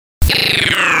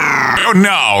You're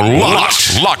now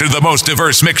locked into the most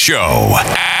diverse mix show,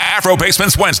 Afro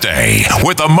Basements Wednesday,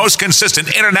 with the most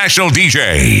consistent international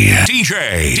DJ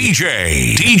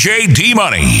D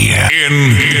Money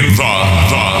in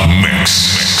the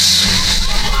mix.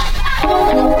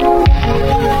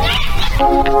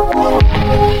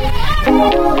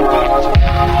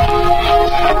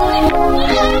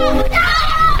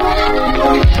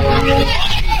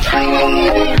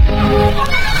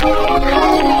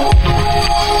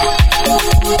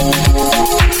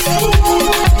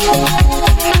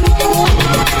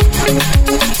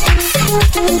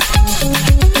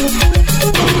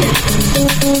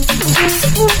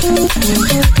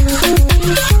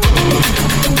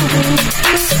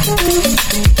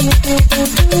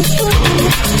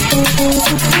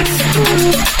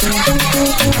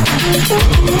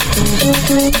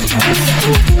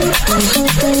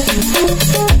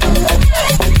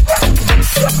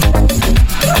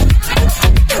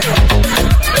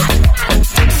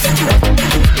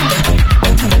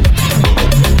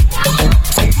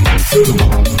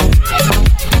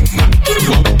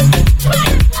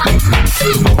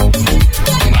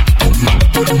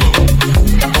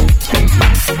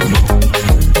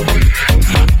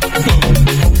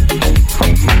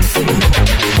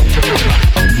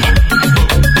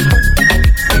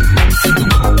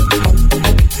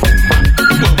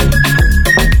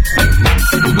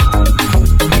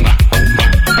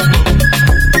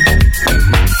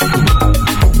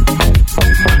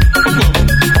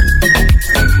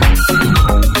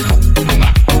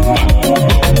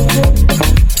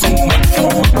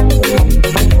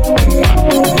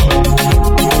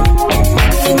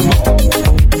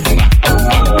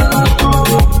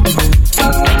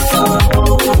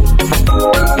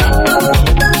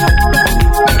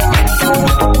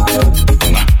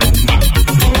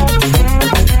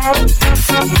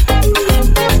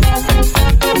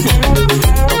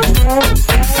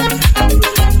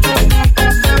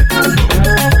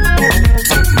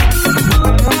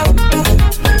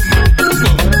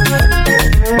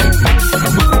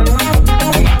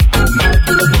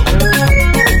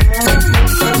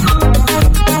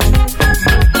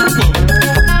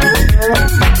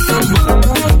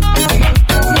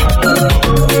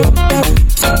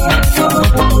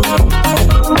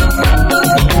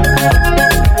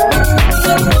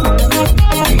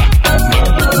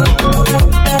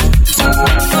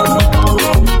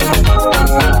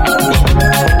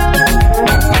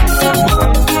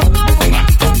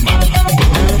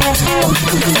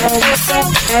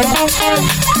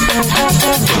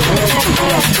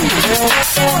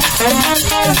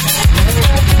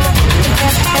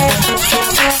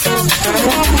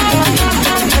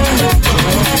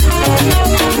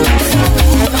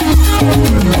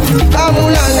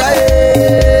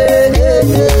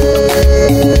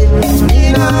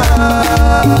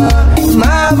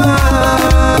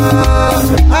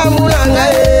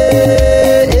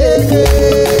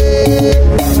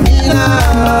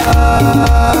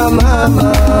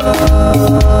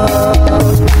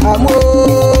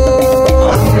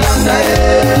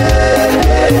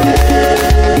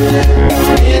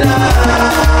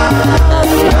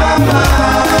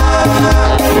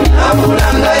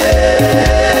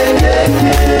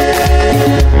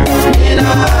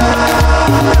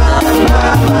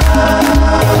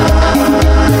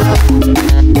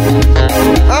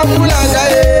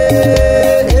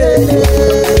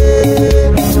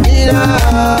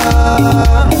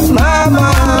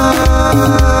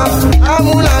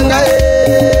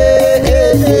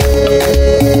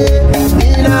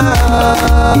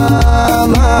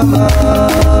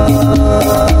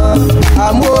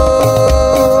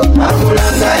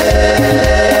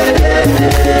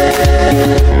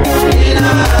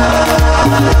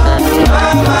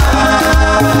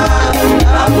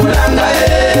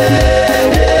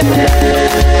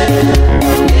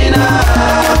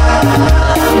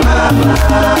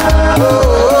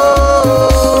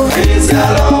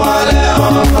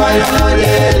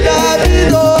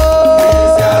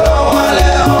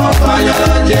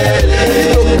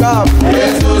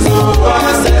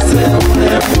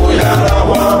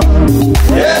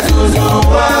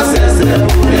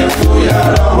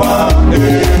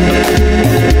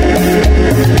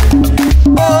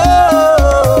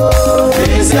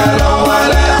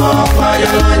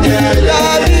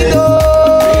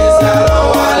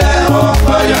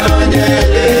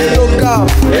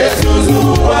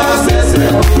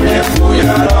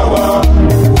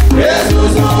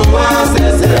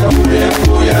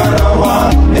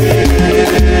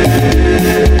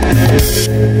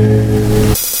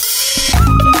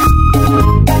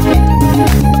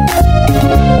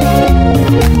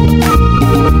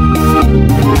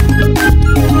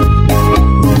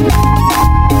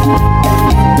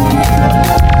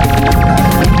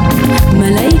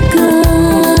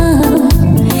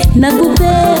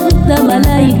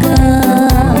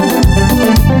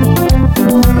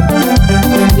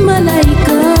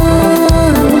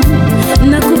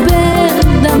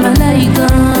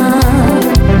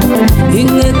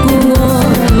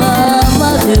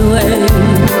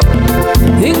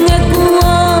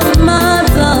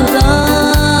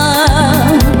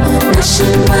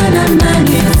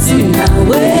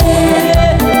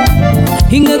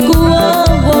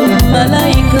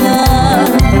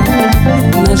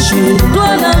 nashindwa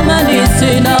na mali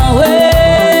sinawe,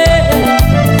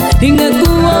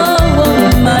 ingekuwa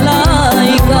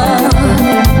malaika.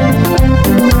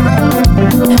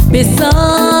 Pesa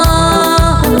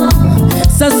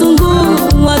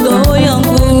sasungua roho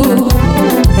yangu,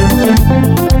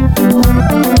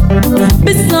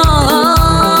 pesa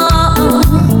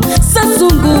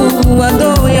sasungua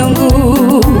roho yangu.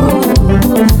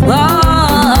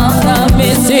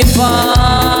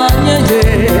 Amesifanyeje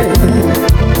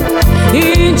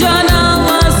injana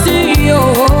wasio,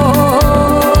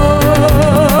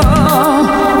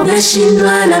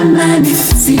 nashindwa na mali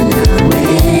sinawe,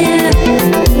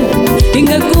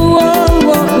 ingekuwa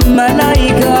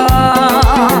malaika.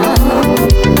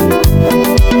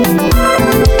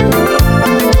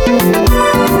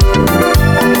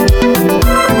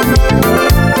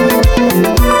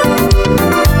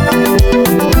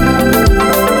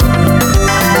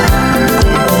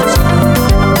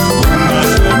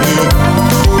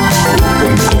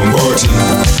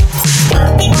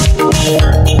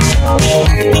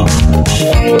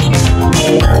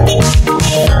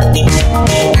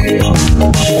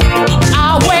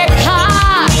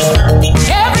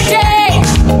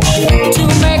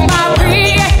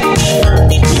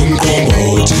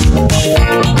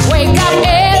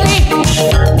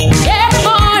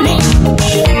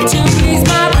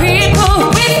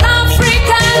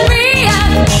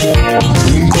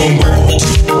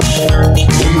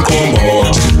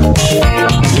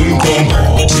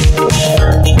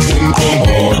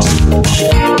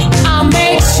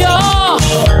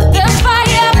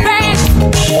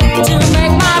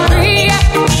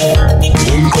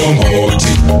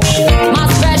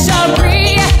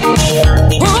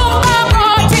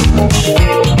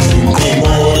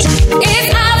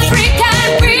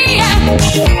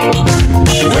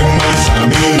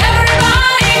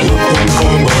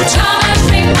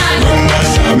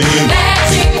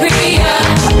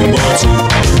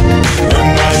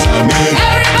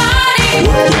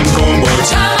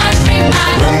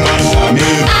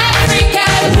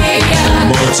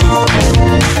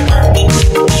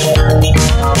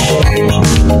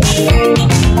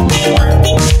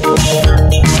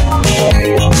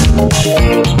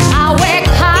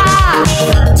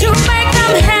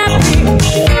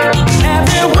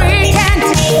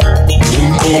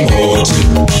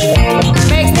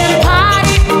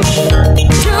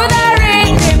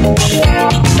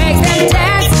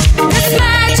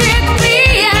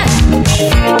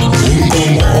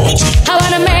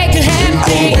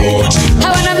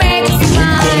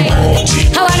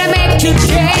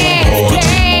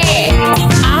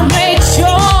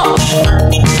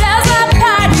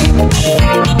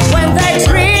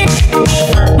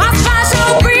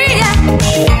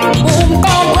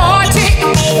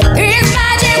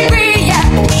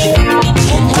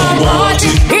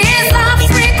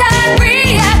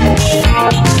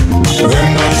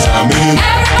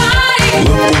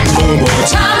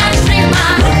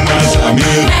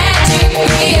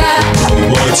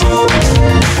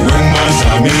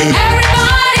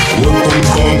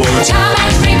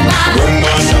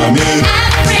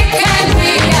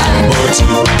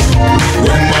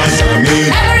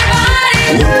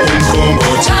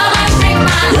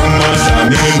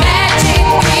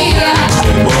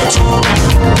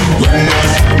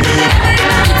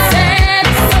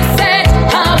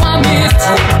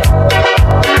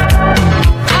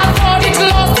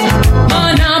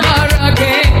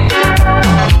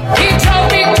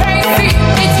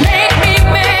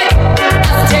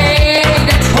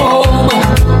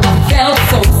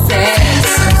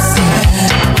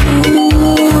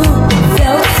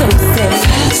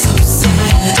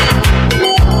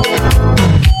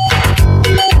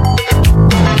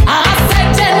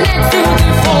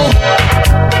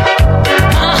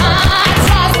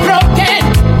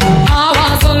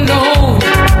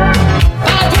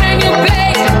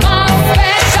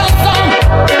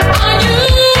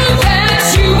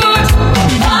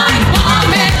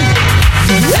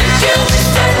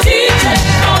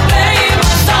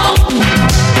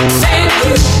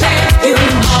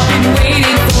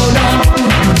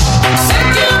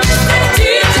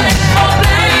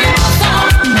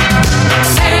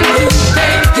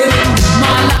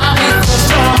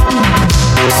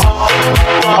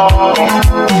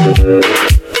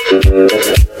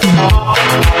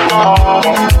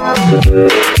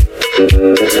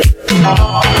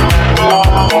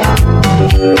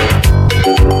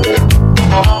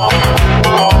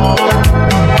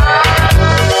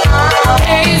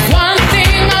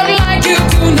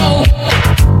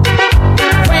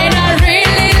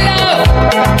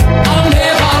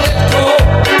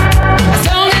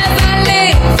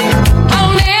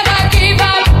 I'll never give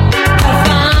up.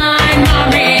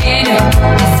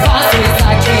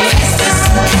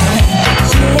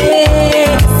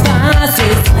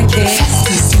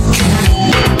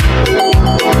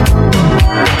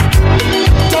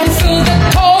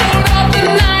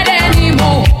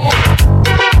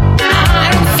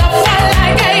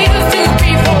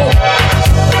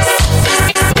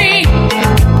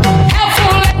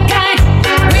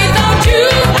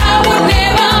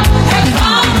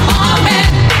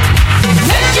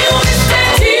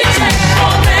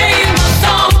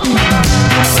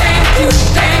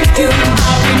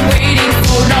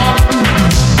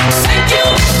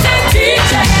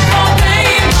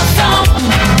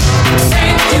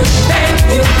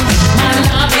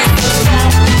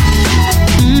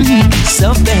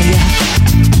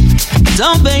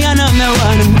 Zombie and I'm a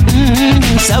one.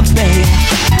 Sobe.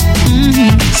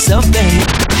 Sobe.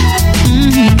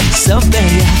 Sobe.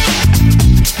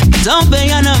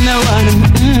 Zombie and I'm a one.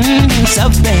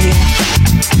 Sobe.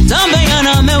 Zombie and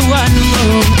I'm a one.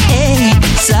 Hey,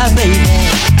 Sobe.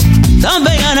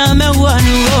 Zombie and I'm a one.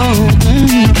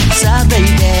 Sobe.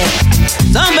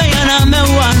 Zombie and I'm a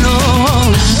one.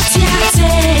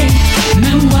 Tiate.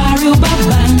 Me worry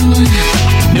baba.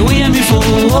 Me we am before.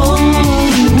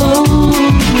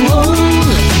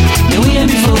 Me we am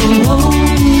before.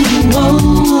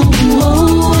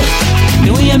 Me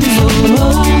we am before.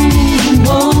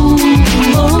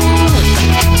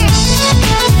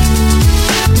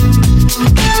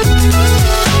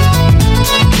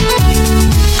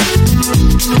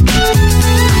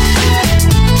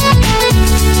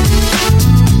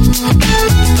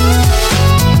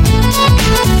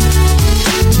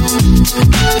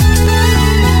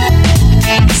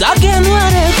 Again,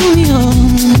 what I do,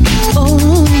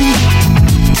 oh,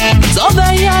 so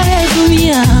bad, I do,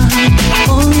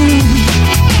 oh,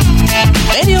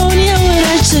 baby, only when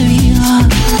I see you,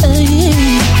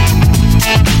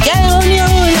 yeah, only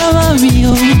when I love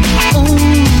you, oh,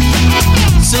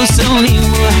 so sorry,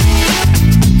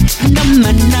 no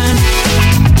man,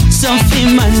 Sophie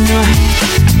man,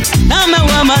 I'm a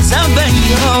woman,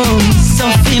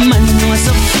 Sophie man,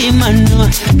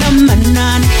 no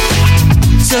man.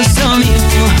 So me,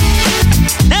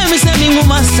 let me say me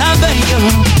mama sabe yo.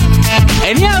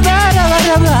 And ya bada,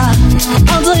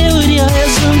 I'll tell you with your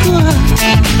son.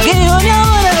 Get on your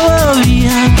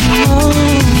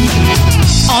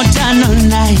all done on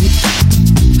night.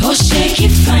 Oh shake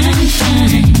it fine.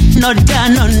 Not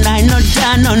done on night.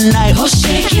 Oh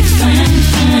shake it fine.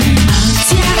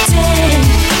 Tiate,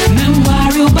 me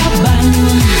worry baba.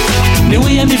 Me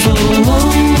we am before.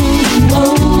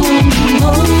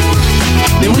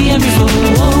 Me we am before.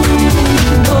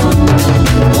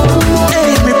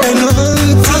 Hey, me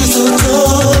penalty. I'm so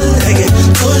tall again.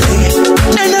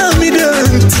 And now me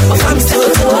don't. I'm so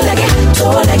tall again.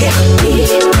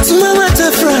 Mama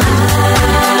Tafra.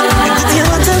 You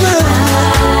want to know?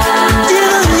 You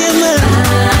don't need me.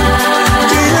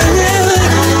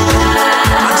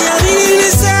 I can't even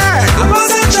listen. I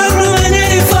wasn't trying to run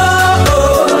any far.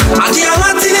 I can't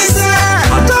want to listen.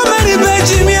 I don't many bet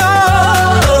me.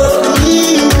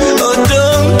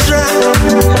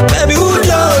 Baby, who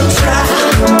don't try?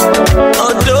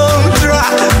 Oh, don't try.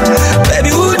 Baby,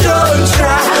 who don't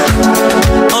try?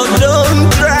 Oh,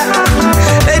 don't try.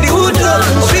 Baby, who don't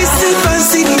visit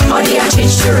Fancy? Oh, they are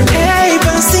teacher. Hey,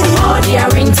 Fancy. Oh, they are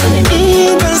renting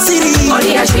me. Fancy. Oh,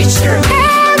 they are teacher.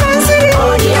 Hey, Fancy.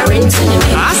 Oh, they are renting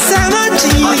me. I said my G.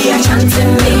 Oh, they are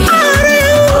chanting me.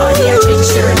 Oh, they are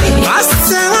teacher me. I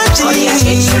said my G. Oh, they are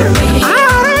teacher me.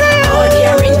 Oh, they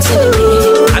are renting me.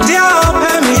 I dare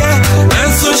open me,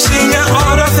 and so she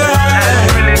all of that.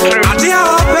 I dare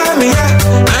open me,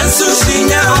 and so she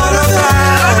all of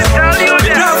that.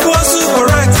 The love was super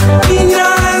right. In your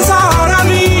hands, all I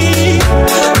need.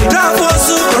 The love was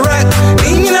super right.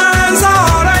 In your hands,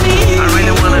 all I need. I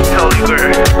really wanna tell you,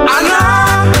 girl. I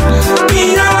know.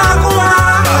 Mina wakua.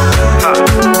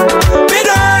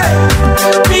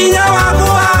 Mina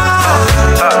wakua.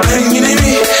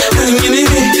 Enginemi.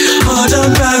 Oh,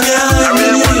 don't bag ya. I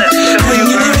really wanna tell you,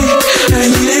 girl.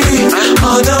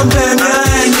 Oh, don't beg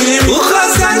me, who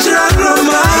calls that your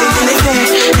grandma?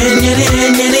 Who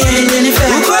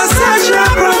calls that your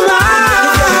grandma?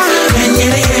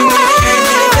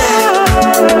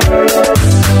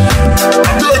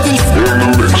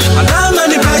 I don't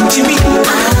money back to me.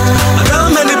 I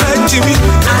don't money back to me.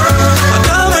 I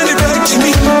don't money back to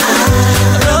me.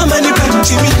 I don't money back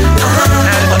to me.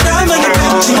 I don't money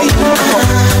back to me.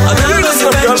 I don't money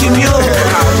back to me.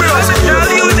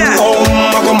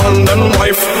 My command and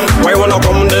wife, why wanna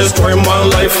come destroy my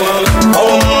life?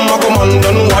 My command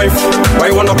and wife, why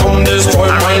wanna come destroy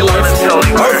my life?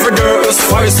 Every day is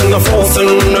fighting the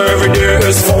forcing, every day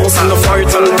is forcing the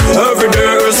fighting. Every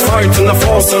day is fighting the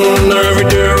forcing, every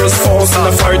day is forcing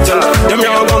the fighting. Them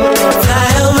young gun, Fly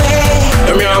away,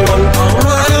 them young gun,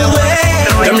 run away,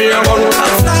 them young gun,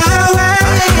 fly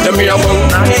away. them young gun.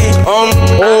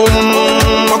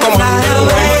 My command and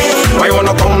wife, why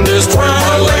wanna come destroy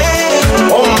my life?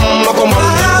 My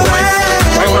command and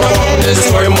wife, why wanna come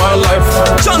destroy my life?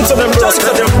 Chance of them,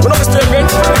 we're not mistaken.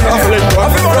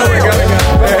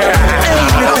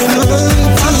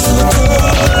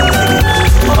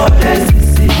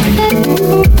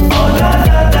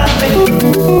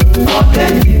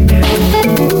 I'm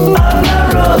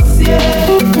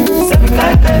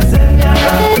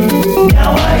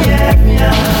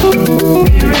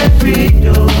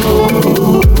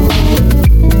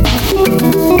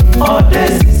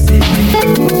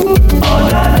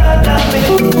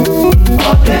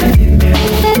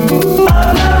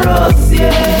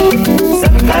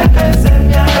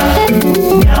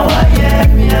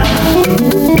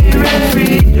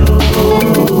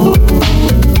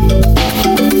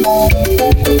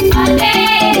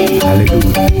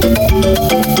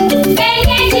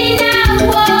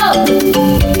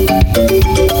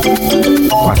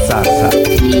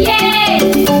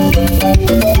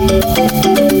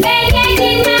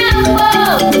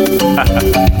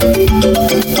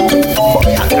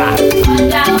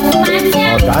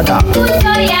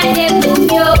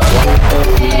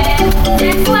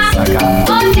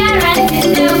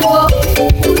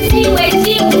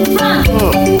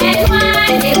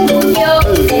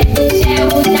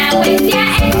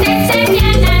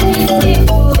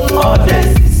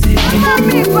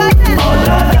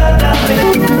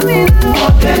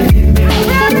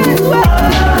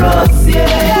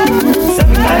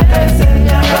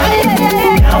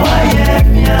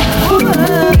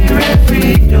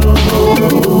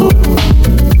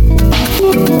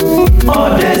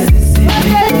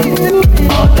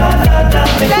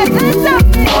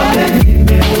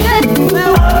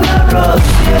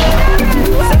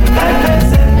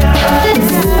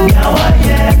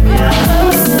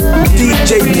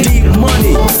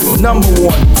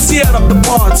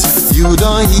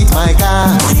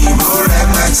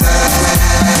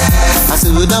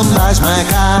don't bash my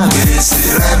car.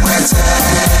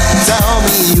 Tell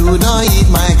me you don't eat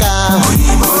my car.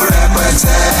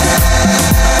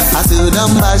 I still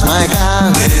don't bash my car.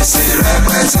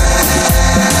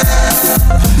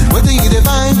 What do you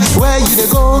define? Where you dey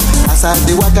go? As I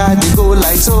dey waka, dey go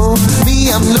like so. Me,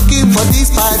 I'm looking for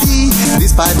this party.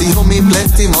 This party hold me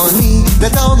plenty money. They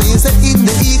tell me say in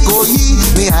the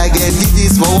Ikoyi, me I get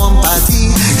this for one party.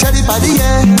 Share the party,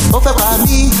 yeah, open for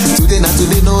me. Today not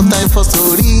today, no time for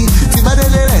story.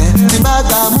 Tibadelere,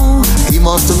 Tibagamu, he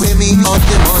must to pay me all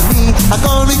the money. I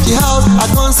can't reach the house, I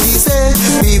can't see say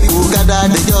people gather,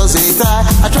 they just say try.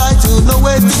 I try to know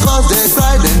where because they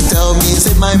cry. Then tell me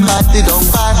say my party don't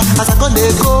buy. As I come they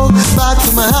go back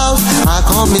to my house, I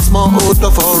come miss more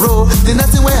auto for row. The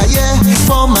nothing where I hear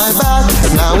from my back.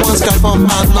 Now one sky from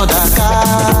another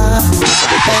car.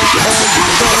 Hey,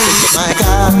 you don't eat my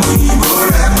car.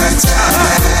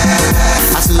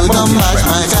 I still don't bash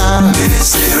my car.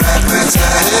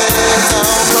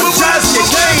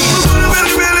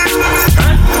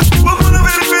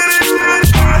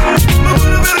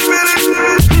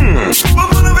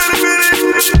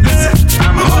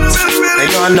 And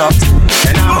you're not,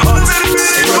 and I'm hot,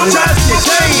 and you're not.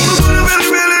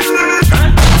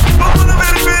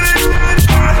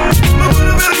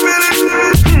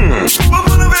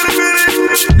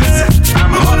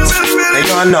 I'm hot, and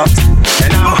you're not,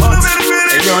 and I'm hot,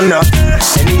 and you're not,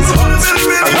 and he's hot,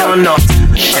 and you're not,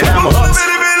 and I'm hot.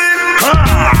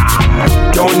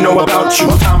 Don't know about you,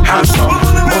 I'm handsome.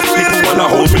 Most people wanna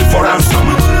hold me for ransom.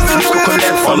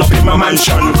 Coconut fall up in my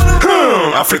mansion.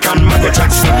 African Michael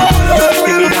Jackson. Just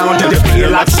bring me down till they play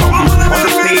like some. On the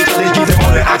stage, they give them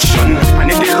all the action. And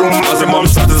in the room, as a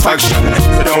mom's satisfaction.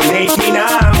 So don't hate me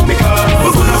now,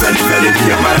 because we're gonna very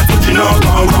be a man, but you know,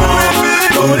 wrong.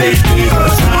 Don't hate me,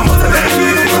 because I'm what I'm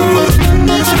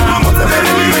I'm what I'm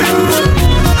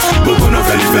we're gonna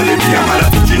very be a man,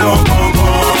 but you know, wrong.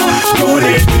 Don't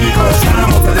hate me, because I'm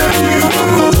what I'm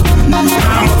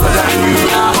what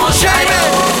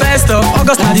First of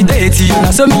August, now the day to you.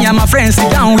 Now so me and my friends sit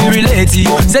down, we relate to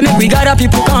you. Say make we gather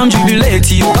people come jubilate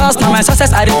to you. Cause now my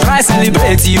success I dey try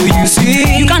celebrate to you. You see,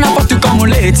 you can't afford to come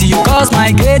late to you. Cause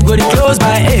my gate go to close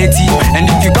by 80. And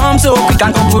if you come so quick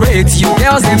and cooperate to you.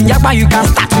 Girls them yakba, you can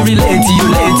start to relate to you,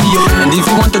 late to you. And if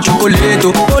you want to chocolate,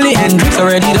 holy and drinks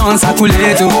already done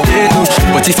circulate,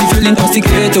 but if you feel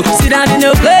intoxicated, sit down in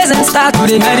your place and start to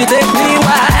meditate me.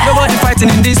 Why? Nobody fighting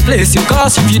in this place, you.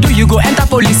 Cause if you do, you go enter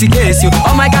police case, you.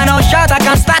 Oh my God, no shot, I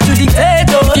can start to dictate,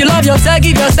 oh. You love yourself,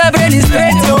 give yourself any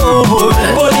straight, oh.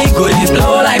 Holy good, it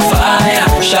blow like fire.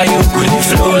 Shy you good, it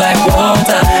flow like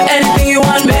water. Anything you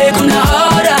want, make una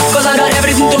order. Cause I got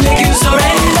everything to make you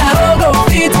surrender. Oh, go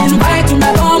fit in, invite to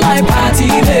make all my party.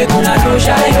 Make una no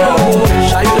shy, oh.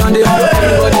 Shy you done the whole,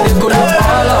 everybody they could have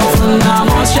all of them. I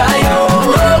must shy, oh.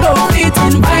 Go fit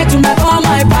in, invite to make all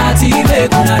my party.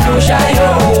 Make una no shy,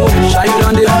 oh. Shy you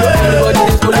done the whole, everybody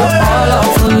they could have all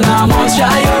of them. I must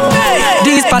shy, oh.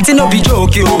 This party no be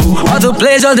joke, yo. All the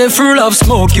places they full of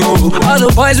smoke, yo. All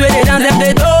the boys where they dance them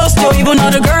they toast, yo. Even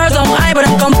all the girls I'm high but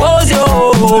I'm composed,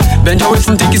 yo. Bend your waist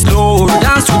and take it slow.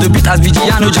 Dance to the beat as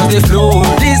Vigiano just they flow.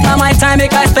 This not my time,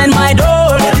 make I spend my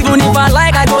dough. Even if I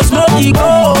like, I go smoky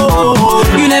go.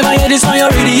 You never hear this on your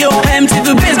radio.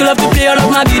 MTV bass go love to play all of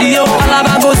my video.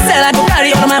 Alaba go sell, I go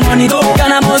carry all of my money go.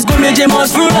 Ghana must go, Major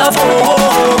must full of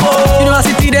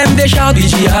University them they shout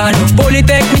Vigiano.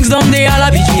 Polytechnics them they all a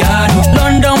Vigiano.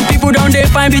 London people down they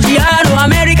find Vigiano.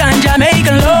 American,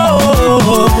 Jamaican low.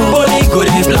 Holy good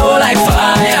it blow like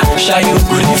fire. Shy you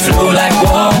good it flow like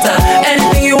water.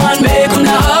 Anything you want make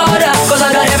una order. Cause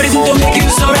I got everything to make you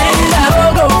surrender.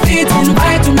 Oh go fit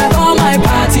invite to make all my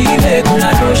party. Make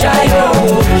una no shy yo.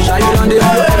 Shy you down the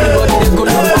floor. Everybody they could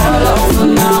have all of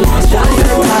now must shy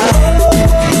yo.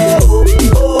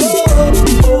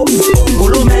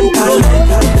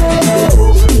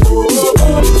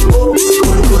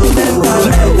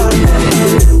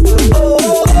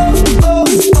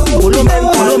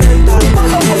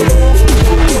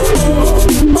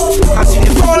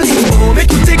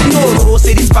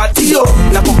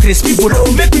 Now for Chris people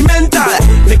don't make me mental,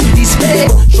 make you display,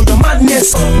 show your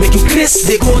madness, make you Chris,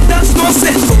 they go dance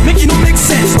nonsense, make it no make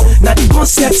sense. Now the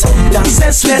concept, dance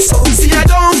senseless. See I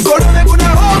don't go to make una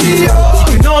hold me up.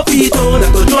 If you know people, now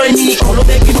go join me, all of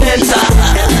make me mental.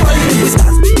 Everybody make you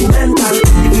start mental.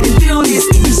 If you feel this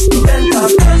instrumental,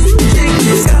 take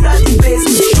this, gather the bass,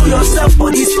 show yourself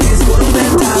for this place, go to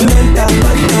mental,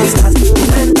 body don't start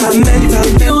mental,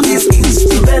 feel this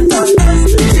instrumental,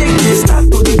 take this, start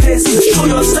to the bass. Show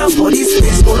yourself for this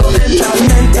place, go to mental,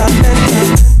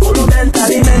 go to mental,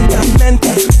 go to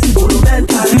mental, go to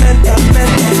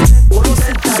mental.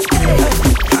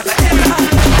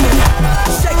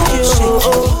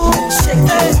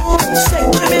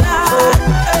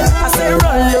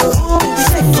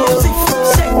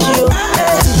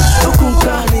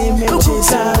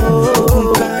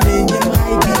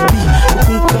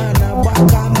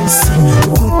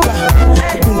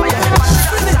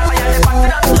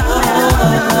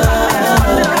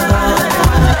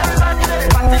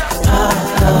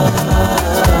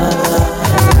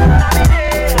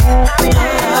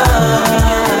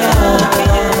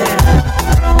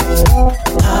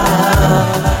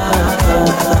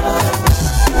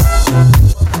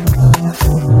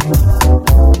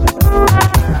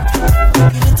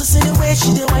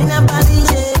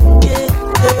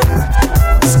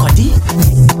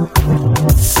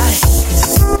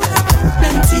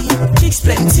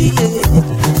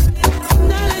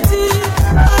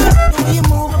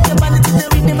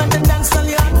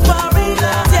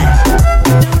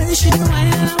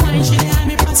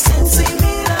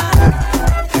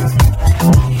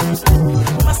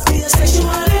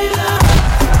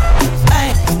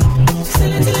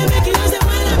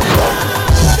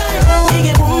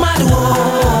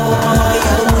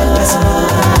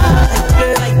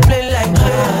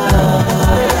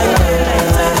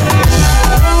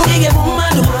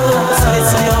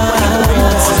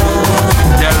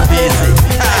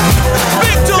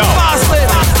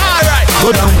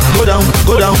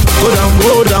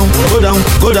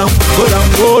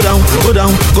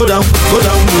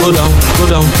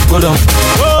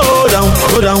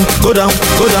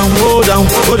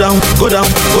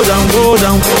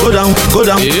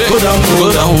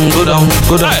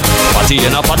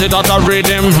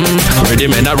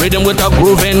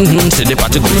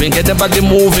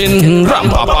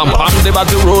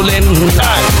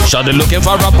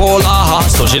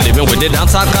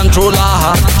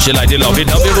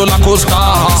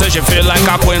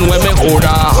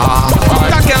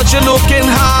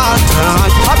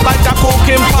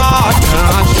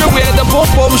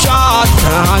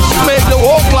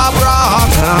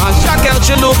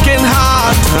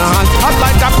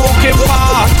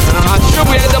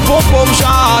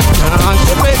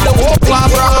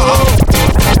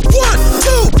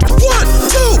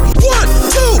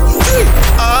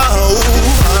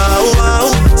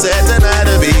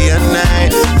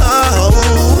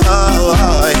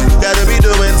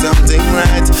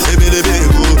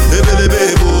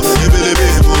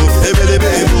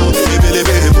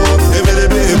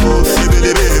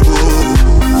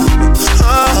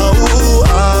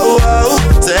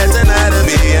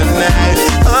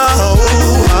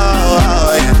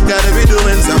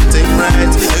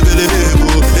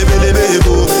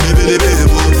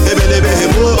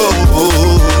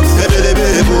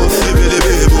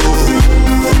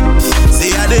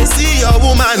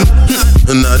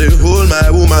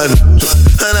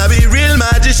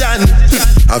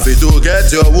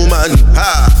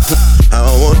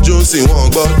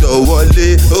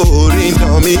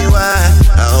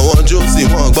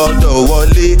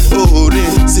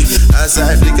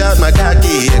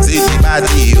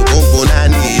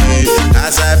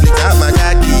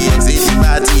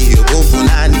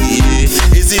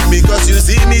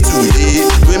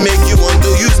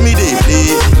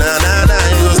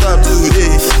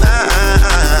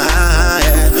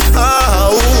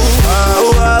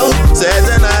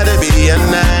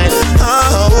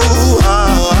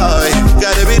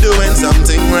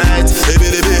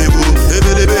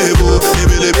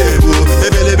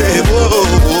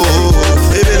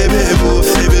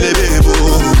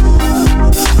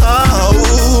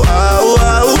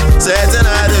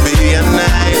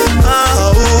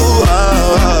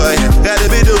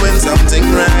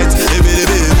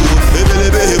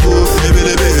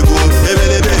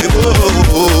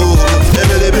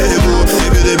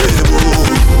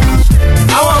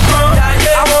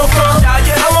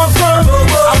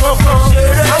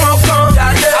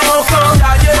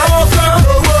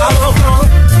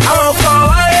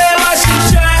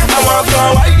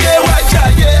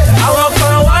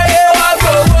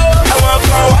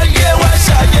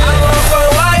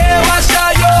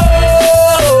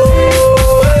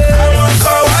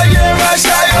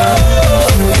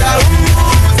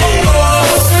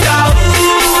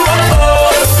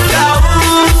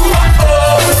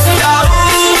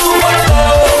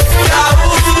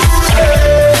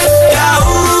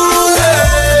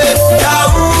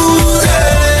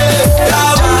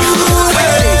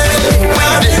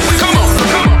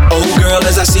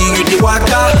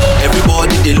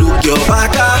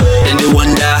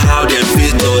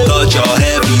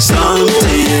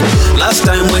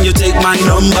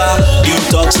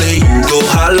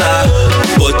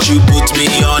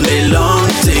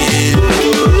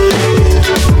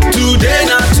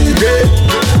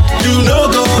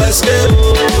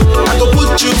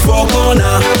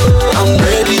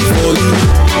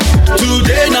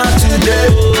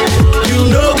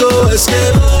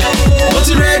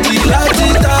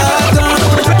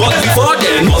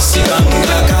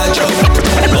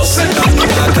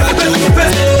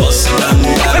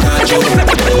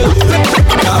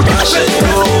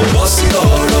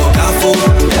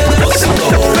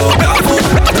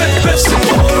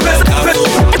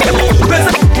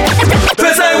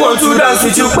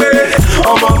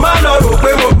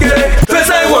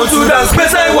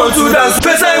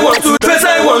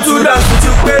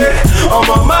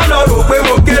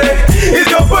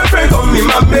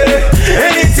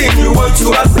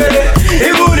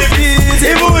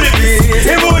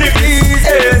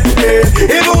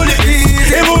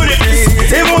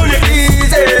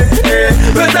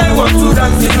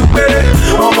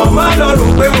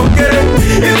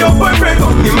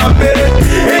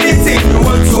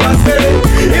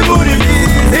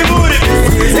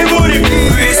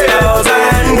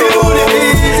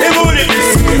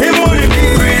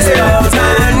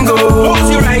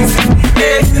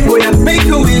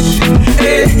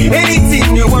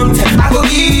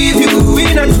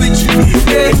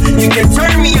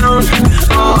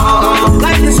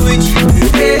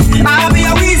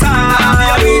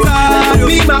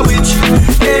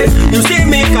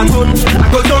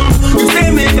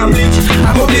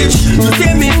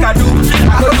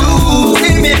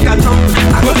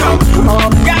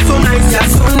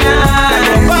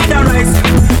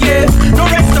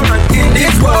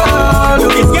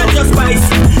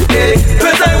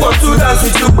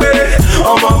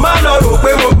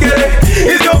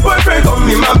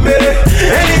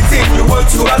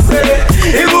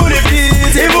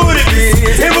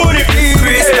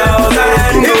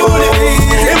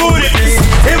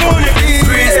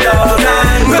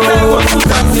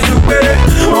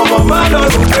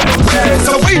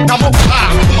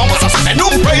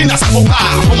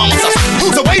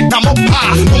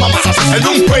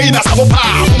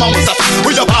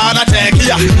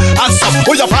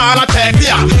 partner take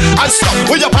here. And so,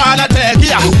 with your partner take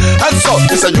here. And so,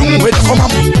 it's a young with a come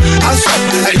on. And so,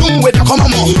 a young with a come on.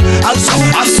 And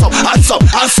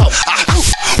so,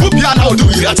 whoop ya now do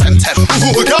it at 10.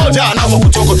 Who go down now? Who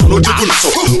talk to no different so?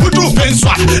 Who do things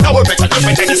right? Now we're better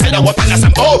different and say that we're better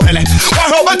and open it. Why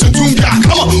over to do ya?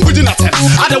 Come on, we did not tell.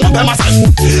 I don't want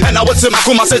myself. And I would say,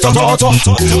 Makuma say, Toto.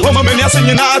 Woman, when you're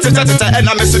singing out, and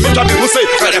I'm missing me, who say,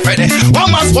 Freddy.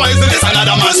 One man's poison is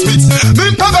another man's speech.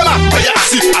 Then Pavana, I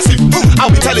see. I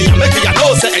will tell you, make you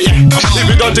know, say, yeah. If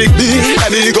you don't take me,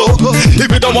 let me go. If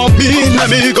you don't want me, let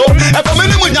me go. And for me,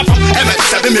 when you're from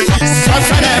MS7, me please.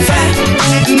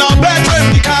 No better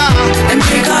in the car.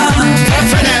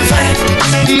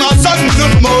 No son, no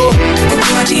more.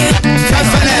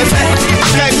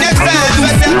 Next time,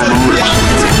 let's do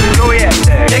it.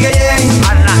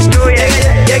 I'm not doing it.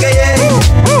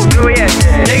 Do it.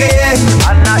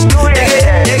 I'm not doing it.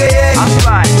 I'm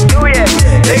fine. Do it.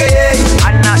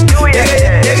 I'm not doing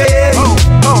it.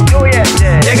 Oh, do it.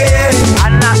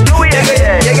 I'm not doing it.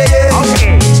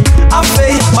 Okay. I'm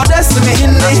fake. Oh, that's me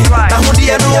in the. I'm with the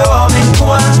other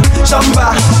one. Shamba,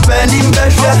 Benny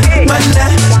Besha, Mana,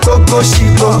 Coco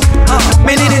Shibo.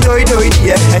 Many do it,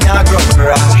 yeah, and I grow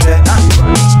crash.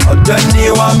 Oh,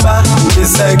 Danny Wamba, the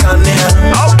second year.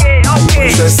 Okay.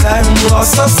 The same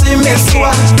was so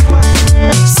Simiswa.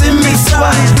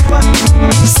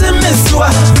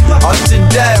 On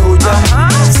today,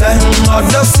 same or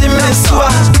the Simiswa.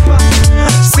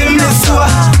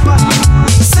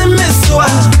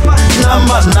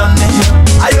 Namanani,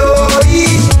 Ayo.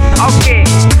 Okay.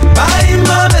 Bye,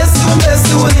 my besu,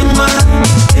 ima,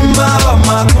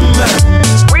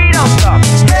 we don't stop.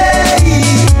 Hey,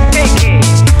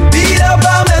 beat up,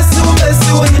 besu,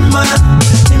 ima,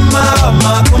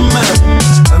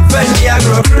 I'm Fendi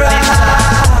agro cry.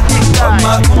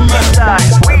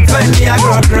 Fendi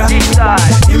agro cry.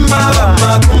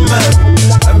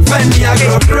 I'm Fendi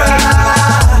agro cry.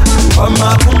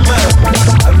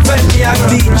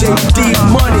 DJ D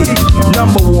Money,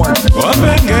 number one.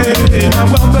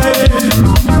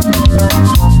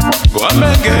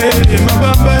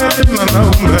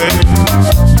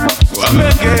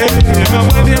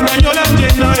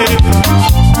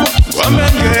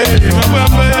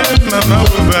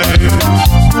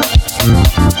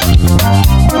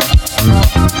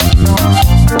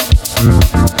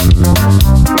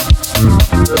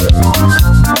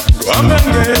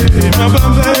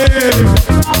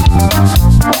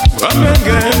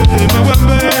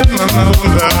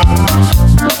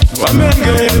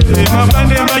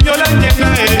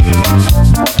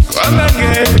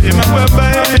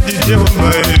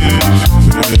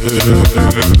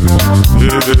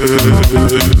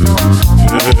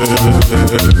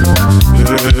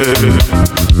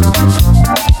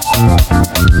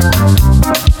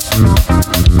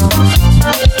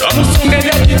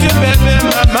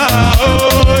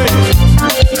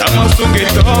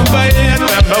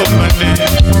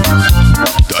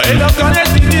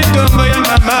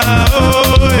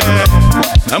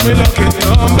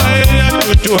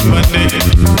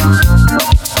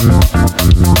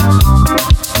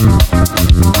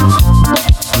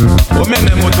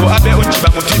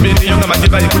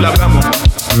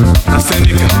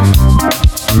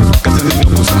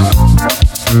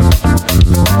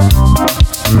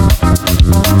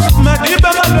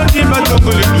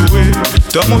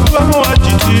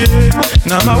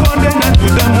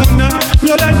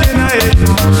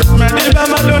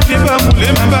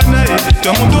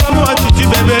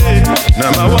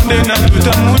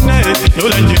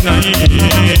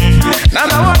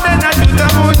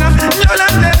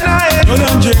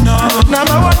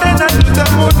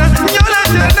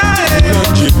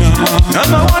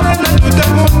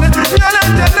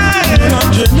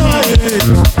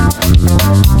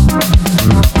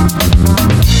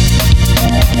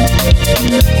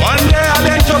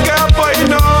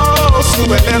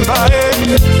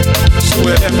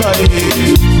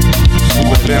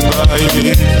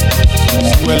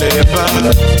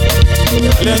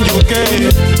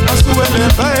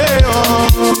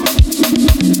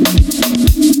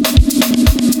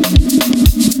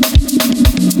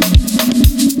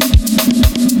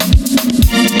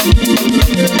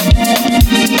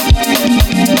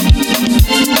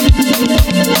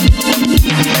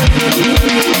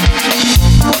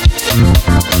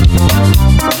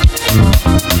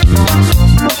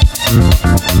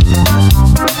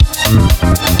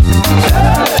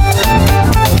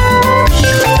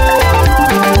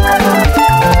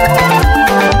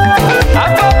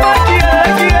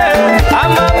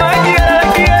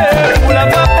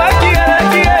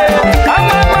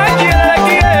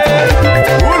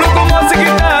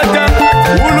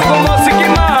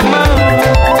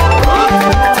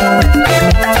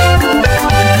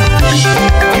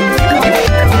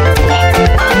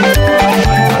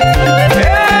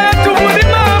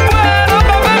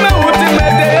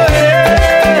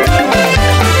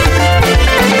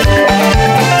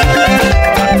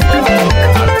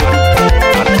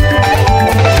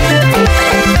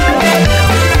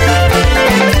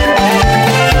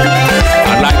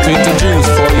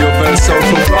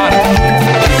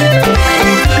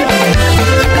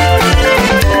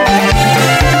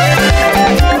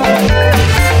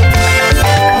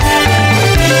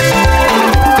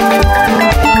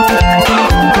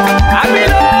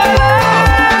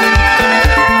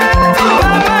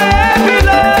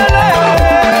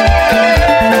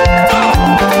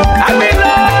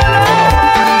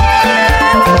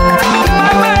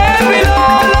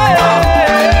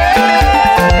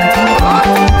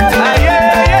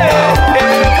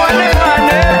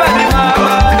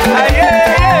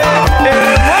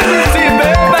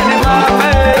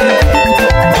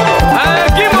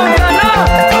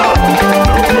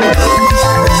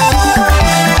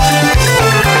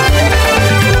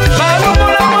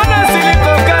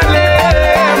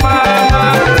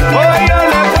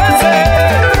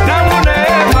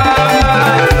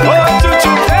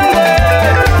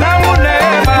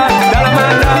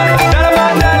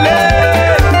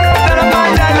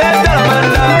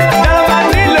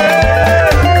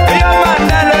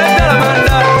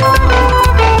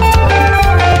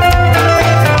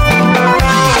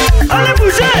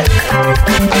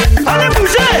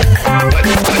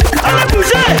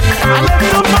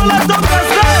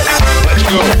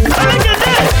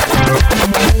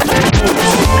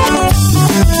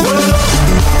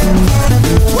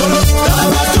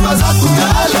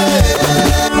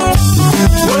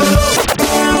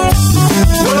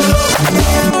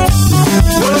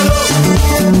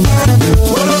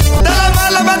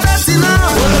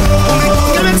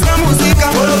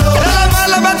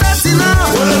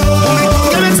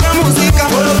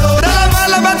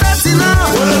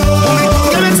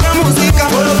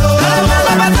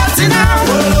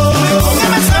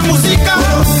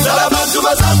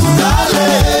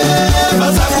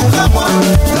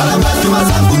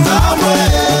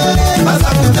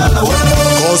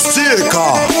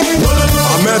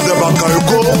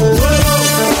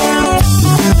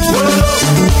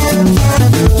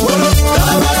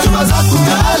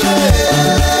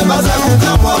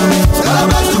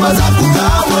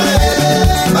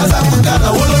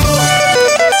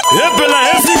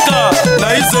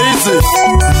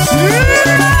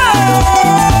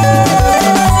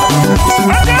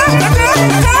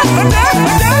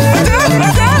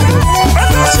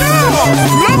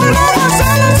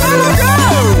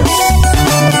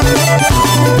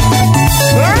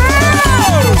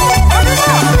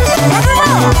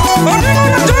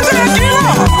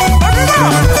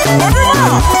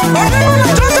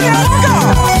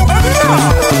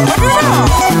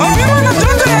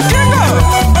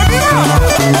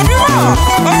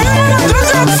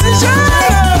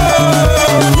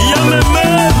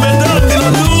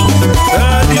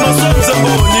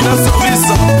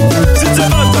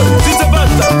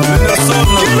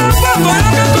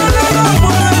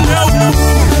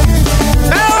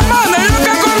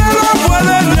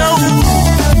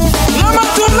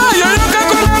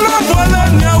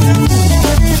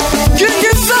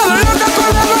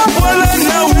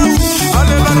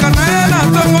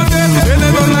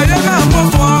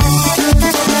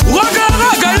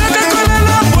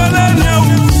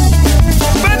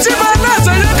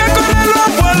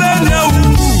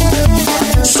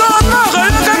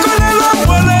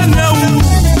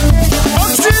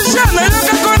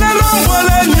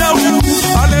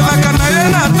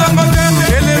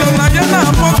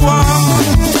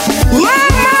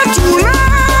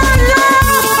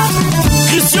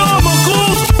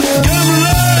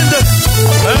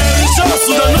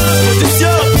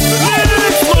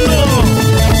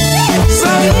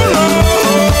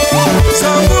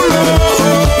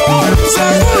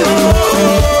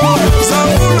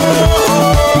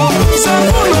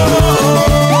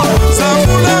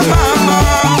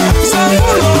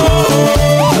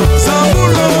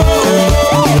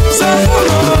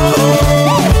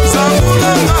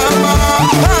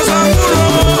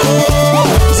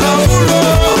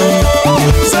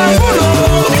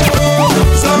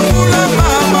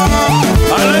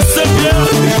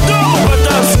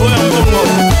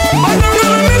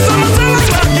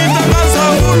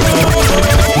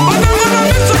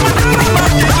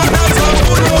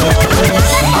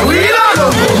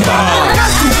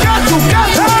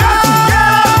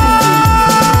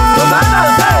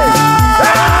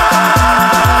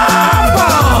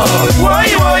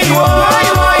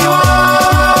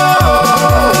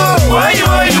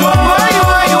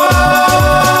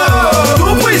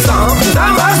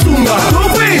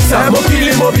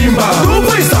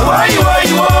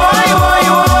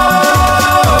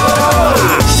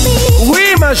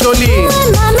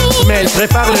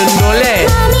 Prépare le nolet.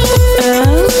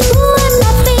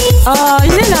 Oh,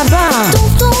 il est là-bas.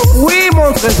 Oui,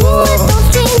 mon trésor.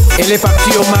 Elle est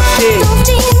partie au marché.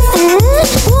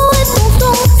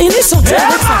 Il est sorti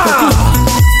avec sa copine.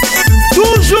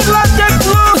 Toujours la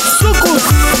techno soukous.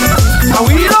 Ah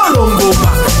oui, non,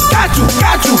 Longomba. Kachou,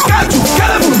 kachou, kachou,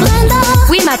 kalaboum.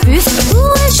 Oui, ma puce.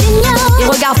 Il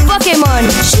regarde Pokémon.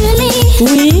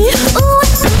 Oui.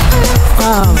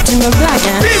 Oh, tu me blagues,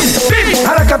 hein? Bim, bim,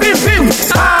 haraka bim, bim.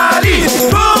 Ali,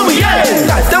 boum, yeah.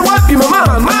 Tata wapi mama,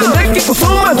 mama. Ndeki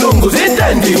kusuma dongo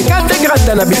zitendi. Kate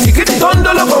grata na bisikiti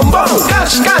tondolo bombom.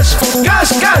 Cash, cash,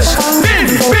 cash, cash. Bim,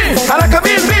 bim, haraka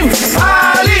bim, bim.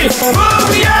 Ali,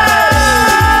 boum, yeah.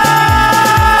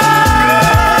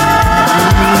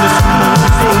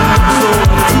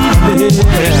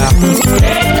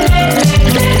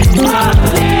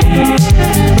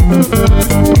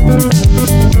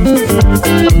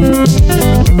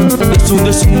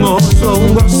 Nessuno so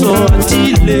un grosso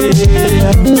attile.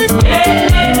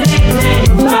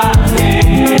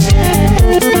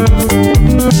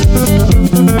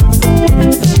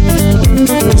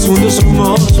 Nessuno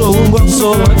so un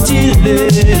grosso attile.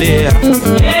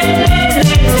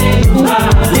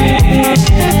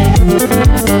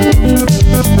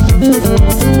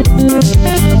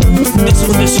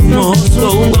 Nessuno so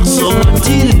un grosso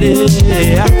attile.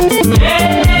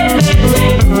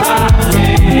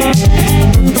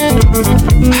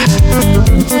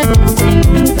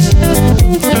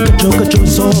 Kacho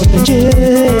so tanje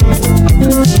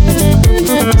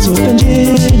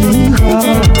ni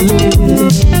hale.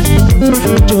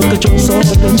 Kacho so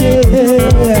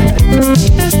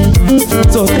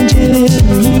tanje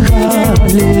ni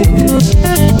hale.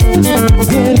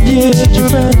 Guerrier du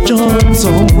peintre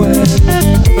somewhere.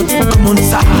 Comment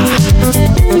ça?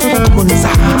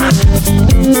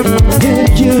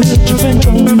 Guerrier du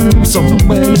peintre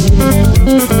somewhere.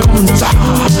 Comment ça?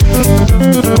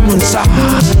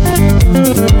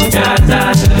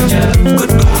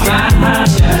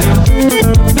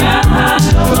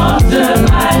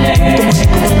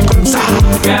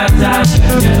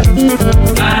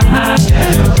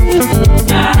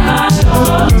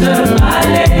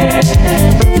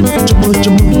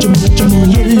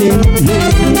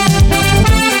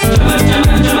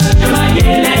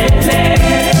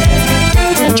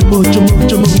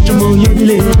 Come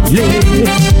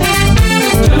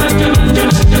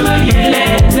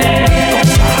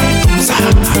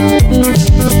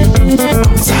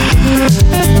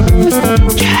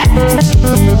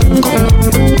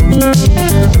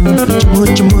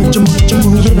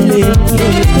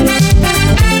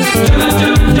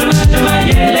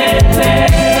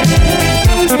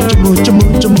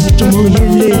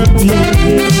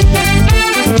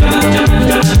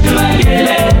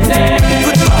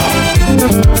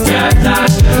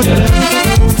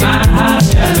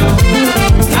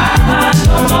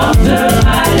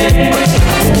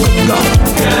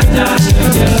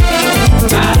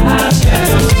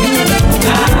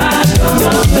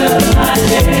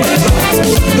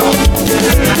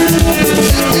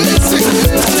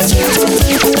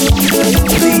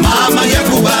Mama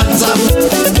yakubanza,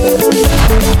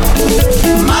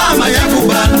 mama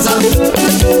yakubanza,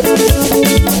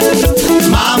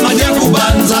 mama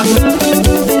yakubanza,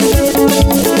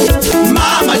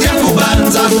 mama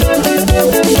yakubanza.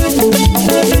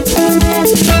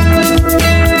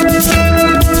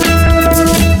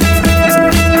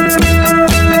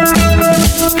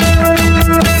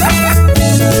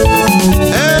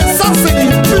 Et ça c'est du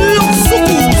pur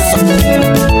soukous.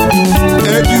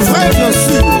 Et du vrai bien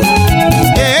sûr.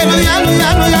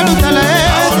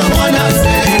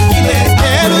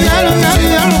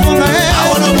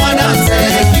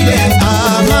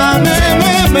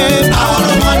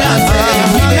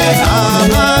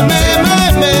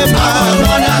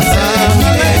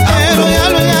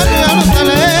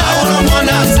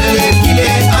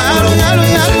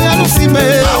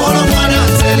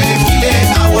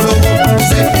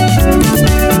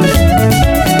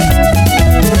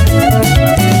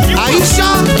 Aïcha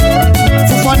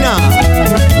Fofana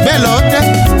Belote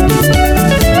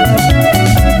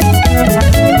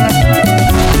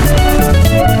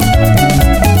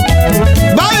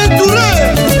Bye Touré.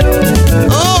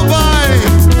 Oh bye.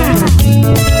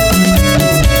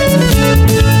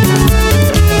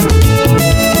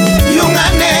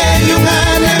 Yungane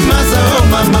mazao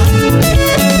mama.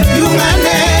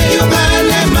 Yungane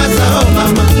mazao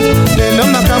mama. Lelo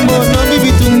makambo no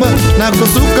bibitumba na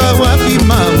kosuka wapi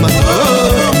mama.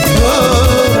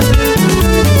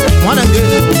 Mwana nge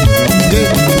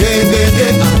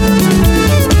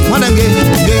Mwana nge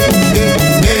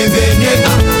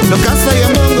Lokasa ya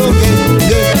mongo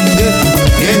nge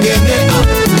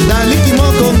Daliki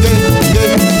moko nge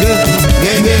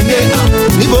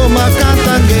Nibo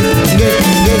makata nge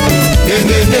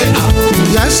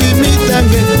Yashimita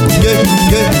nge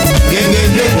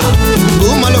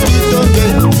Umalokito nge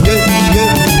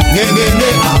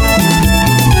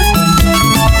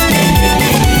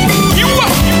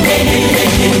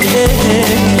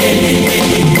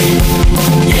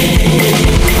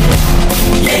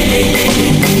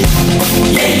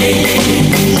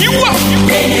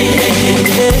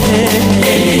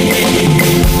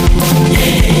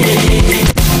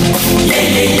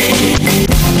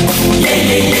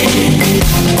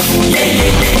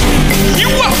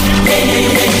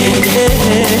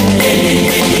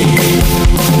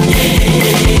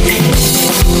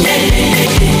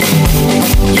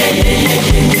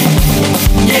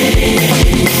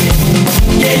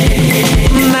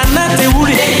Nana te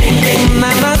uri,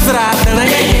 nana tratana,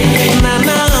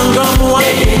 nana ngomwa,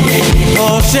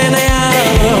 oceana,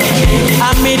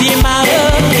 amidima,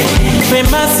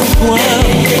 femasukwa,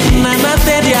 nana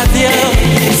te diadia,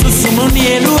 susumuni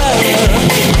elua,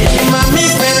 mami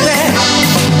pete,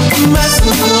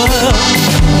 masukwa,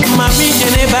 mami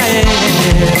genebae,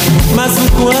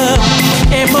 masukwa,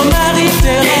 et mon mari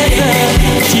Thérèse,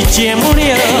 chichi et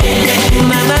mourir,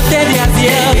 nana te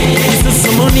diadia,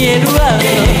 susumuni elua,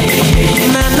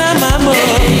 nana mamo,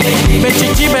 be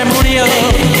chichi be mourir,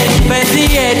 be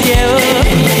die dio,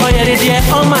 oye de die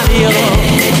o mario,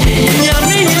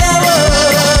 nyami lao,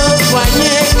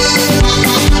 poigné,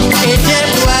 et je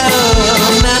toi,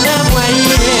 nana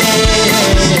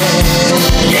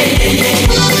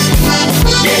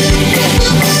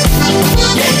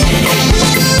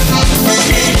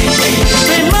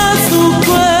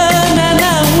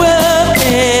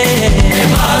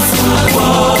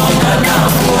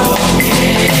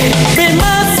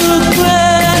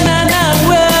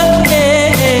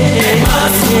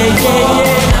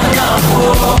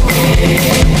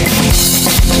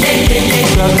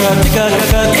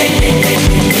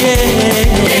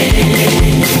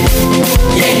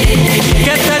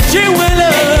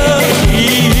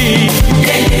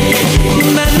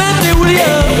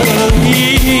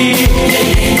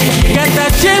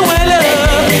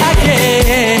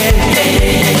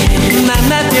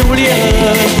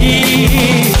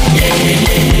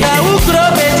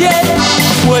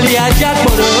Oli a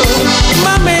Jackporo,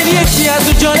 Mameli qui a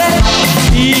du jolé.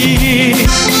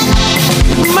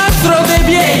 Mastro de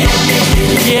bien,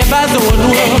 qui est bas au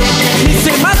noir.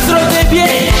 C'est Mastro de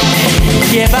bien,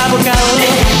 qui est bas au chaos.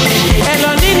 Et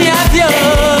l'on n'y a Dieu.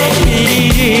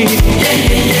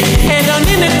 Et l'on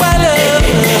n'y n'est pas là.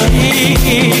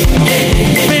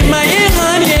 Mais ma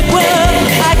yéran y est quoi?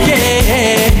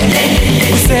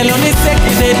 C'est l'on est sec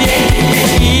de bien.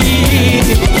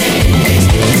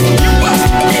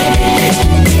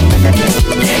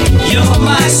 You're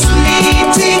my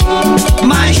sweetie,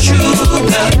 my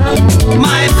sugar,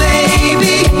 my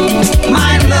baby,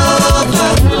 my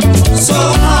lover. So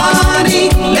honey,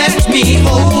 let me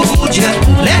hold you,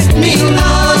 let me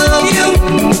love you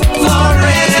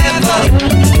forever.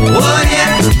 Oh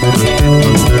yeah,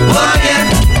 oh yeah,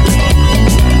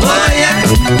 oh yeah,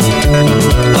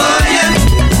 oh yeah.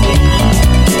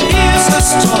 Here's a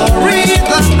story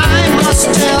that I must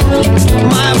tell.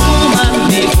 My woman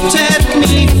lifted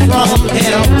me from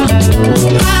hell.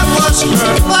 I was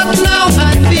hurt, but now I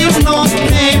feel no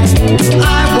pain. I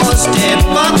was dead,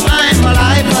 but I'm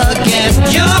alive again.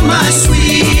 You're my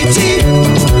sweetie,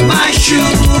 my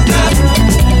sugar,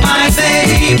 my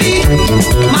baby,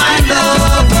 my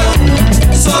lover.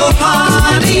 So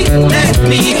honey, let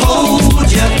me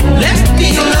hold you, let me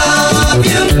love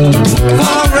you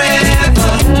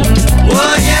forever.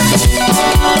 Oh yeah,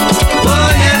 oh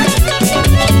yeah,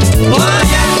 oh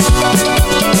yeah,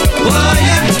 oh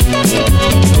yeah.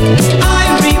 I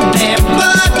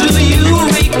remember, do you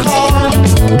recall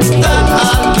that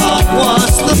our love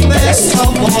was the best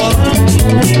of all?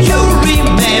 You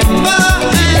remember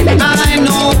and I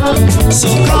know, so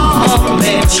come on,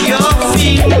 let your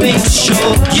feelings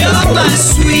show. You're my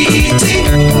sweetie,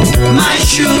 my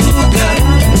sugar,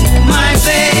 my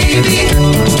baby,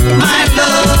 my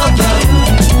lover.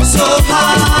 So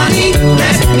honey,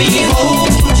 let me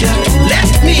hold you, let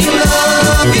me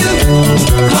love you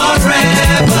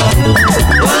forever.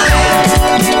 Oh yeah,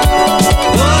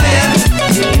 oh yeah,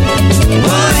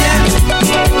 oh yeah,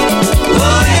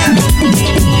 oh yeah.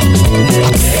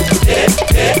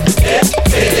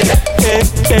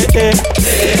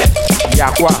 Y'a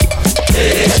quoi?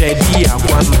 J'ai dit y'a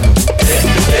quoi?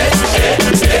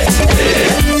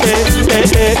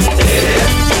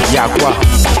 Y'a quoi?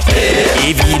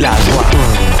 Et villageois.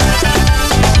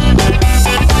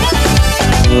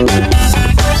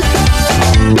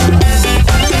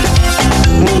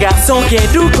 Garçon qui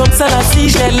est doux comme ça, là, si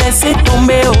j'ai laissé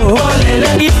tomber, oh.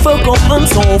 Il faut comprendre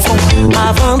son fond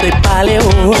avant de parler,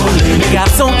 oh.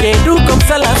 Garçon qui est doux comme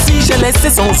ça, là, si j'ai laissé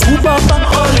son sous-papa.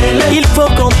 Il faut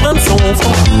comprendre son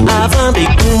fond avant de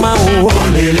kouma, oh.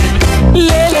 Lélé,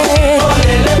 lélé,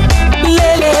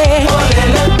 lélé,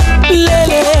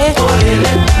 lélé,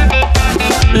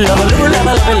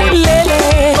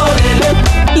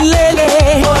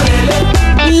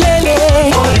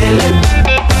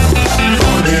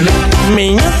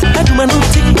 Minha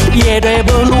adumanuti yede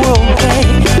bonu oke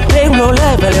de no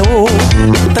level o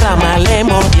tramale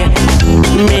modie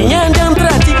minha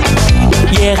dantrati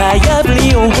yera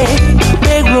yabli oke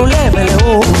de no level o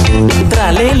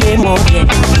tralele modie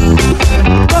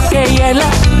koke yela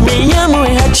minha no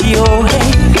hachio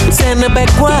sen be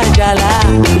kwajala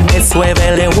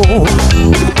eswevele o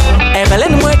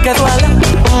ebelen mo kazwala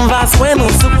on va sueno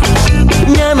su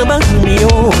Nyana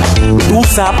Bangmio, tout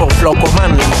ça pour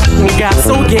Flocoman.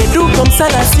 Garçon qui est doux comme ça,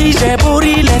 là, si j'ai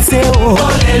pourri laisser, oh.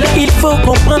 Il faut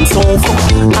comprendre son fond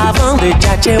avant de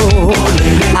tchatcher, oh.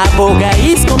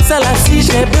 Abogaïs comme ça, là, si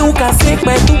j'ai bu ou cassé,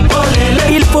 quoi tout.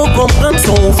 Il faut comprendre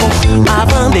son fond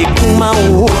avant de kouma,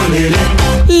 oh. Lélé,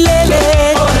 lélé,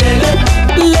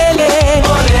 lélé,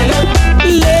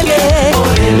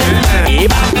 et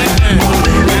bah,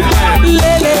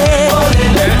 lélé,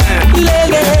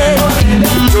 lélé.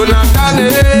 Jonathan,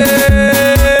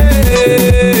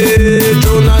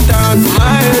 Jonathan,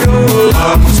 Maero,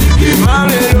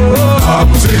 Malero,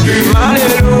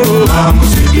 Malero,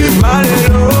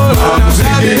 Malero,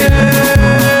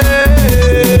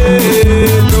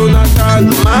 Jonathan,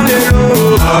 Malero,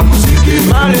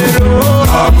 Malero,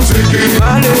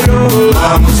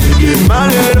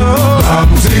 Malero,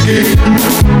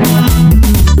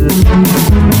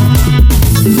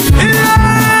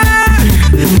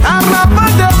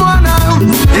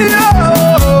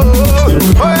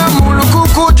 Oya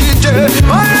mulukuku DJ,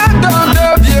 oya tante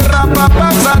vira papa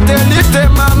satellite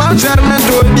maman germaine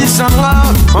to bisanga.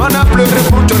 On a pleuré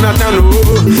pour Jonathan oh.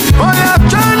 Oya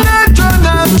Jonathan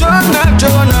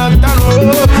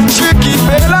oh. Chiki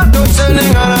bela to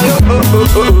seningana yo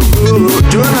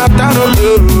Jonathan oh.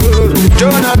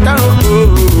 Jonathan oh.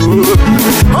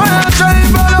 Oya chai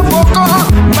bala foko,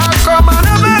 bako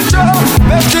mana mecho,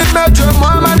 beti mettre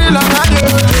moi Manila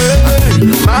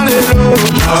Marelo,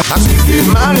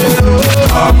 Marelo,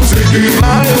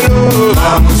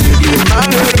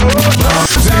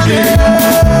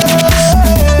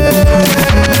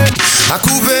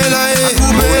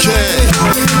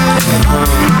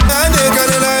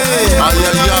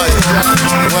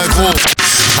 ouais gros.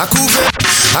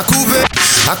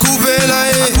 À couper la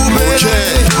haie, ok.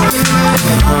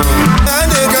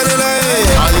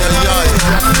 Aïe aïe aïe,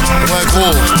 ouais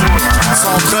gros.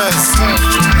 113,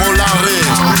 Molaré,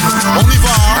 on y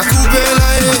va. À couper la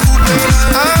haie,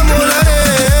 à Molaré,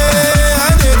 à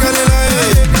décaler la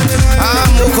haie, à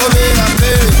Mokome la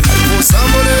paix, au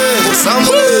Sambolé,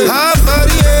 à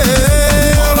Paris,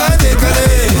 on va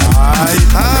décaler,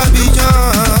 à Abidjan,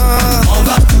 on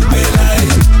va couper la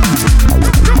haie.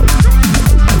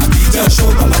 Abidjan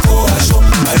chaud, Bamako à chaud,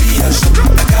 Maria chaud,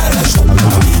 Dakar à chaud,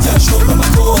 Abidjan chaud,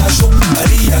 Bamako à chaud,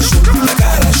 Maria chaud,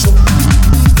 Dakar à chaud.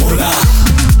 Voilà,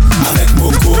 avec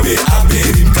Moko et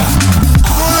América. On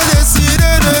a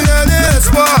décidé de garder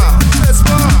l'espoir.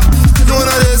 On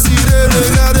a décidé de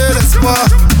garder l'espoir.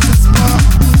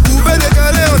 Pouvez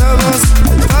décaler, on avance.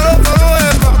 Parlons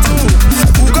est partout.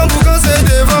 Boucan c'est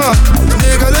devant.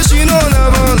 Décaler chinois, on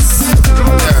avance.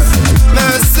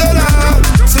 Mais ceux-là,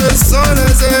 ce sont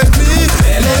les ennemis.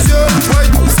 Les yeux voient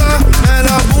tout ça, mais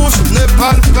la bouche ne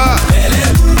parle pas.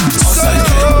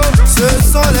 Ceux-là, ce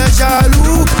sont les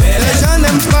jaloux. Les gens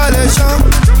n'aiment pas les gens,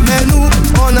 mais nous,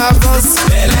 on avance.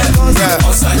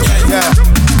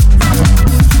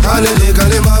 Allez,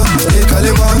 décalez-moi.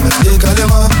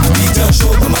 Abidjan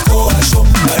chaud, Bamako à chaud,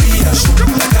 Maria chaud,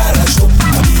 Dakar à chaud.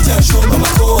 Abidjan chaud,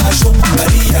 Bamako à chaud,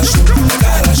 Maria chaud,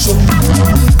 Dakar à chaud.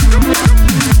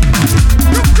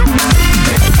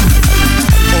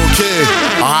 Ok,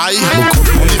 aïe,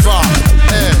 on y va.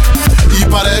 Il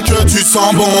paraît que tu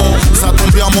sens bon, ça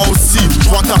tombe bien moi aussi. Je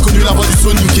crois que t'as connu la voix du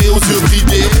Sonic aux yeux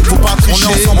bridés. Faut pas tricher,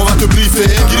 on est ensemble, on va te briefer.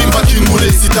 Guilim va qui mouler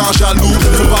si t'es un jaloux.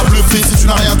 Faut pas bluffer si tu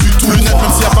n'as rien du tout. Lunettes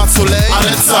même s'il y a pas de soleil.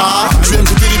 Arrête ça, tu aimes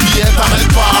goûter les billets,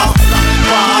 t'arrêtes pas.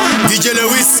 DJ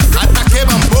Lewis, attaquez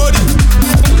ma body.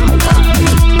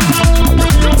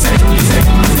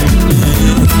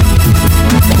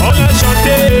 On l'a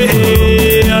chanté,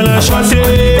 on l'a chanté,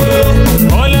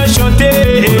 on l'a chanté.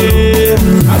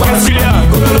 Casilia,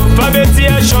 Fabetti a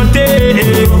chanté,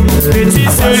 petit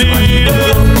celui.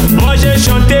 Moi j'ai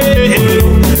chanté,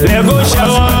 les gauches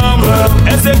shawarma.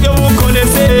 Est-ce que vous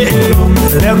connaissez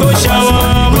les gauches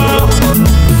shawarma?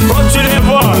 Quand tu les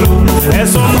vois, elles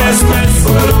sont espèces.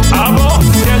 Ah bon,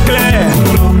 c'est clair.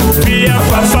 Fille à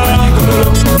papa,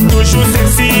 toujours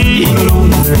sexy.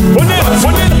 Bonnet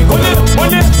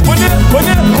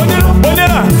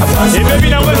là. Et baby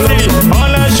la voici, on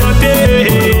l'a chanté,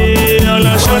 on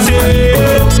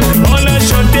l'a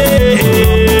chanté.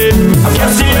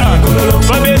 Cassia,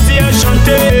 Fabetti a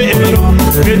chanté,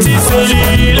 petit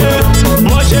solide.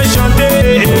 Moi j'ai chanté,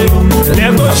 les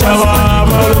gauches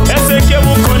shawarma. Est-ce que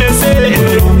vous connaissez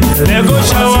les gauches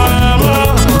shawarma?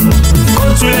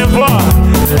 Quand tu les vois,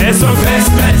 elles sont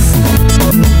espèces.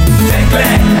 C'est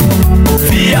clair,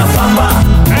 fille à papa.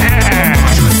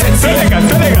 Tolega.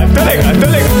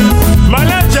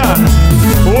 Malacha,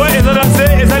 ouais, ils ont dansé,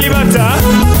 ils ont libata.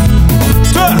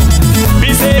 Toi,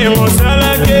 bisengo,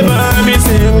 salakeba,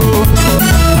 bisengo.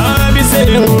 Ah,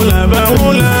 bisengo, là-bas,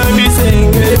 on l'a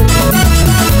bisengue.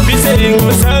 Bisengo,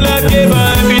 salakeba,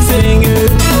 bisengue.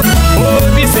 Oh,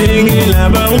 bisengue,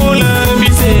 là-bas, on l'a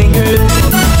bisengue.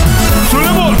 Tout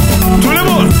le monde,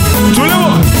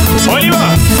 on y va.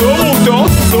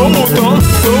 Son mouton.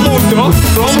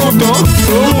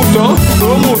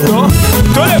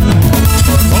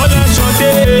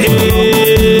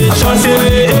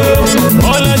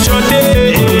 On l'a chanté.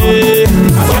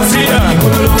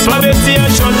 Fabetti a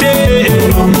chanté,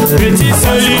 petit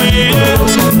solide.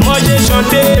 Moi j'ai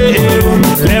chanté,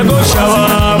 les gauches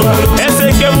shawarma. Est-ce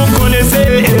que vous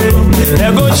connaissez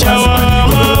les gauches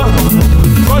shawarma?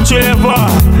 Quand tu les vois,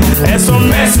 elles sont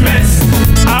mess.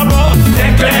 Ah bon,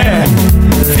 c'est clair.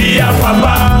 Fille à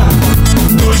papa,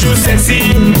 toujours sexy.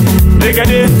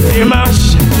 Regardez, démarche.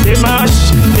 Elle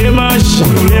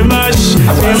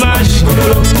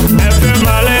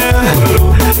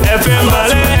fait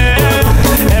malin.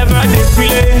 Elle va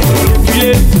défiler.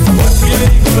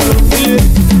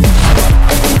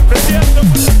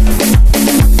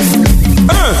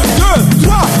 1, 2,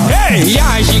 3, hey! Ya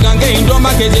shigange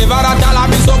indoma ke jevara tala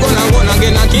bisoko nango nange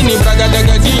nakini braga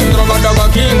daga jindro daga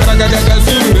king braga daga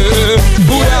simbe.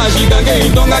 Pura shigange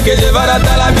indoma ke jevara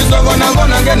tala bisoko nango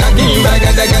nange nakini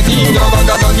braga daga jindro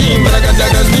daga king braga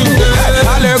daga simbe.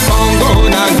 Ale Congo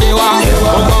nangewa,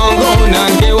 o Congo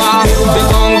nangewa, de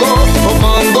Congo, o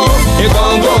Congo, e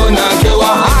Congo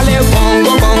nangewa. Ale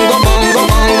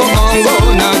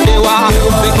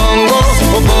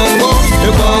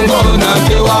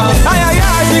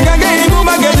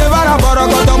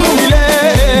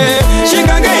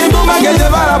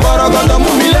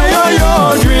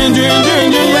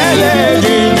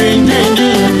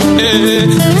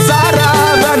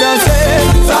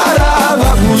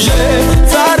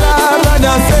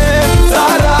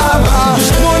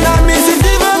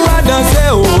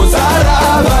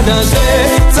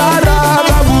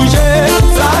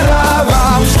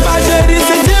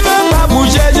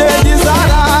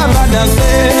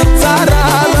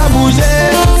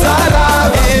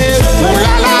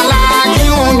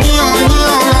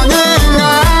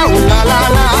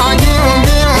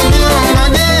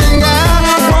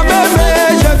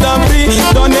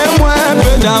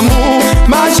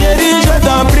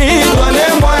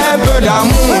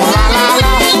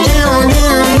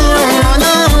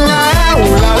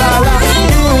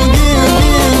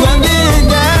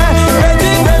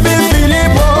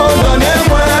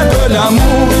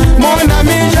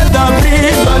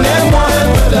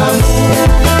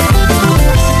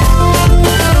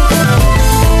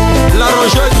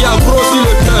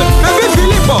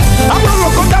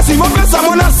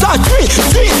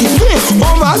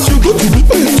On va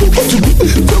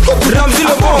Ramzi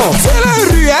le bon, c'est la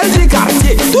ruelle du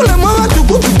quartier. Tout le monde va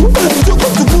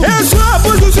et soit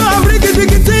position à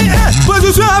briquet-diquetin,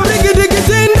 position à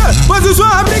briquet-diquetin, position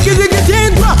à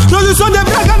briquet-diquetin, position de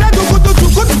bragana,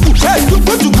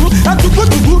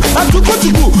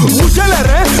 bougez les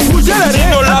reins,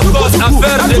 Sinon la bosse,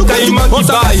 affaire de Taïman qui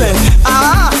baille.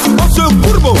 Ah, on se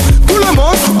courbe, tout le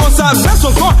monde, on s'abaisse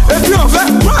son corps, et puis on fait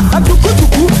à tout coup.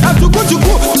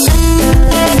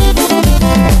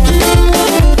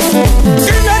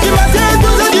 1h du matin,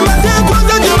 2h du matin,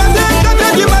 3h du matin, 4h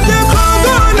du matin,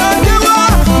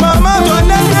 maman doit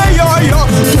naître yo-yo.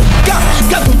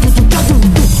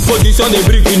 Position de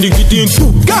briques indiquitin.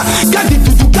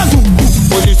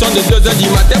 Position de 2h du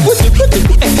matin.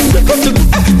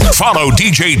 Follow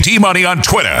DJ D-Money on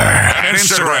Twitter and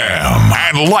Instagram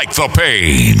and like the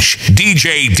page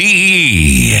DJ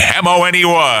D-Money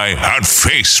on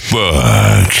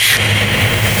Facebook.